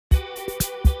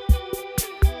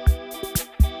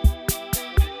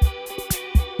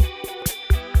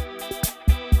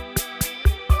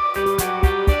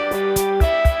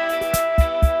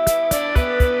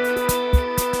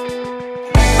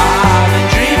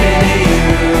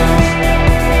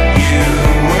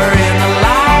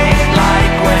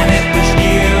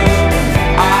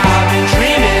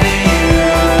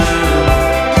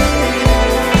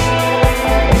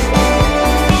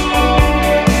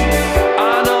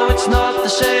the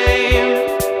same.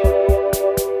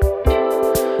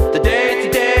 The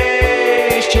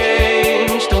day-to-day's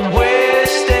changed, and we're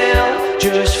still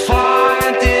just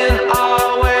finding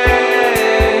our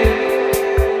way.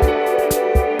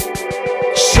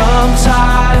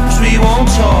 Sometimes we won't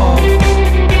talk,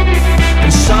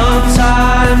 and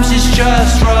sometimes it's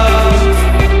just rough,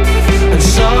 and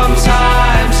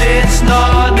sometimes it's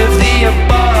none of the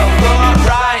above. But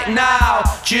right now,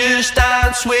 just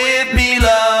dance with me,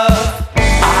 love.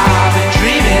 I've been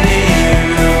dreaming of you.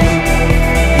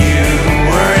 You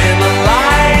were in the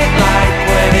light like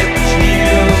when it was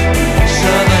new.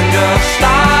 Southern girl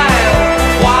style,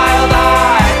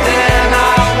 wild-eyed. Then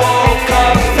I woke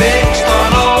up fixed on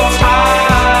old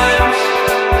times.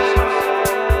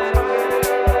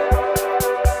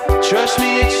 Trust me,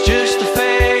 it's just a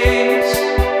phase.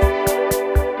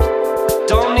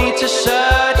 Don't need to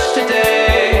search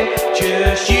today.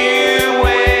 Just you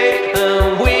wait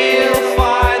and we'll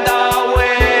find our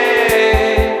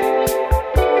way.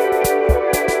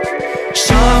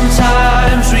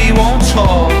 Sometimes we won't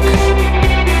talk,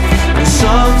 and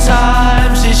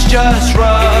sometimes it's just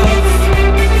rough,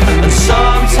 and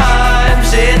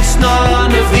sometimes it's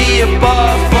none of the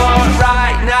above. But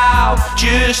right now,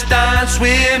 just dance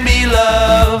with me,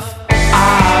 love.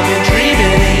 I've been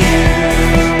dreaming of you.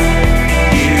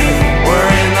 You were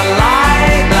in the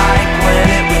light like when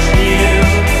it was new.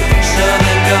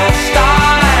 Southern girl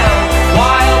style,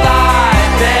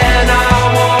 wild-eyed. Then I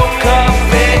woke up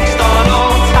fixed on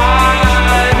old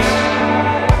times.